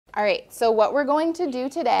All right, so what we're going to do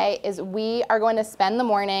today is we are going to spend the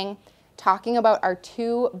morning talking about our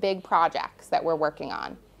two big projects that we're working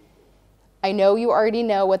on. I know you already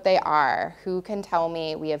know what they are. Who can tell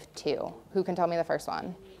me? We have two. Who can tell me the first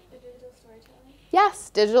one? Digital storytelling. Yes,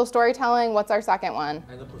 digital storytelling. What's our second one?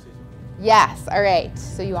 And the position. Yes, all right.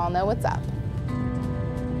 So you all know what's up.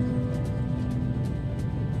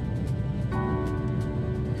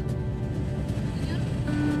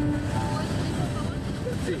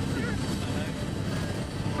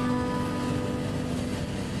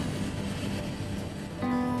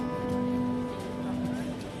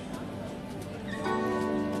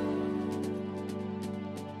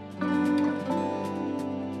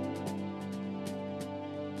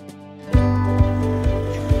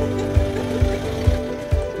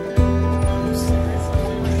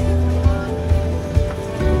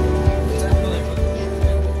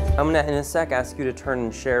 I'm going to, in a sec, ask you to turn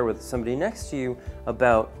and share with somebody next to you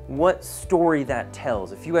about what story that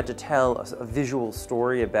tells. If you had to tell a visual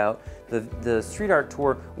story about the street art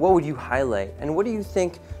tour, what would you highlight? And what do you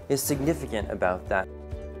think is significant about that?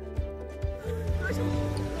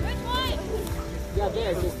 Yeah,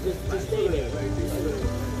 there, just stay there.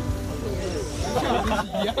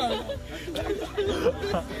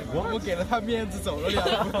 我给了他面子走了两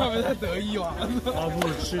步，他们太得意了。阿布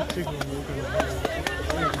是这个有可能。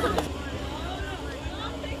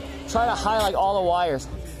Try to highlight all the wires.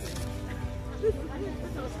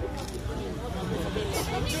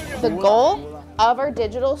 The goal of our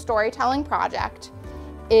digital storytelling project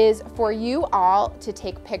is for you all to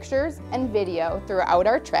take pictures and video throughout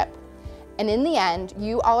our trip. And in the end,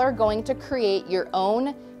 you all are going to create your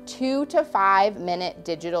own 2 to 5 minute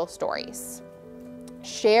digital stories.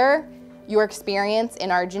 Share your experience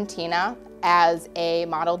in Argentina as a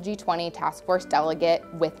Model G20 task force delegate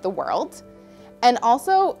with the world, and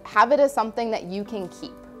also have it as something that you can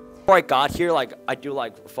keep. Before I got here, like I do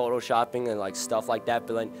like photoshopping and like stuff like that,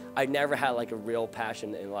 but then I never had like a real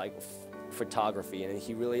passion in like photography, and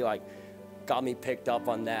he really like got me picked up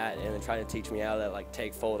on that and then trying to teach me how to like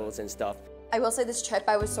take photos and stuff. I will say this trip,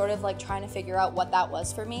 I was sort of like trying to figure out what that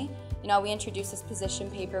was for me. You know, we introduced this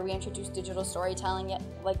position paper, we introduced digital storytelling, yet,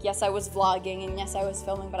 like yes, I was vlogging and yes, I was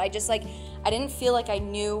filming, but I didn't feel like I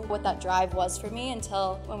knew what that drive was for me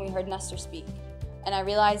until when we heard Nestor speak. And I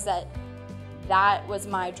realized that that was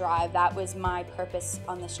my drive, that was my purpose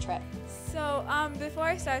on this trip. So before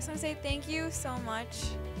I start, I just want to say thank you so much,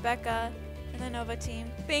 Becca and the Nova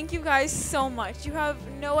team. Thank you guys so much. You have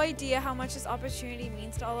no idea how much this opportunity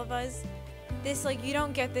means to all of us. This, like, you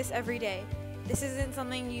don't get this every day. This isn't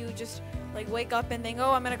something you just like wake up and think,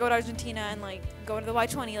 oh, I'm gonna go to Argentina and like go to the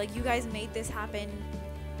Y20. Like, you guys made this happen.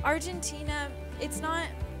 Argentina, it's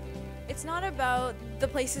not about the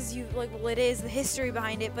places you like, well, it is the history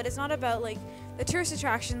behind it, but it's not about like the tourist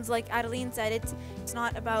attractions. Like Adeline said, it's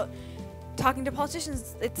not about talking to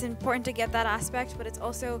politicians. It's important to get that aspect, but it's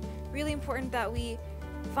also really important that we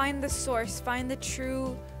find the source, find the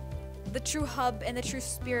true hub and the true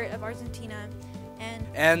spirit of Argentina.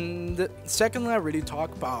 And secondly, I really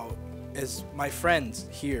talk about is my friends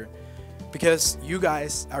here, because you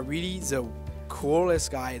guys are really the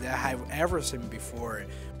coolest guy that I have ever seen before.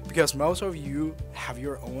 Because most of you have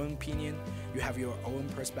your own opinion, you have your own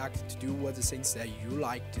perspective to do what the things that you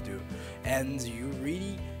like to do, and you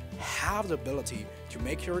really have the ability to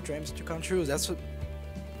make your dreams to come true. That's a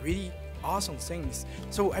really awesome things.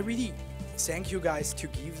 So I really thank you guys to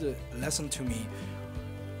give the lesson to me.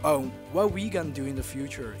 What we gonna do in the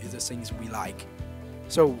future is the things we like.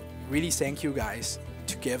 So really thank you guys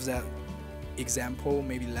to give that example,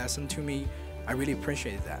 maybe lesson to me. I really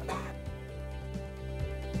appreciate that.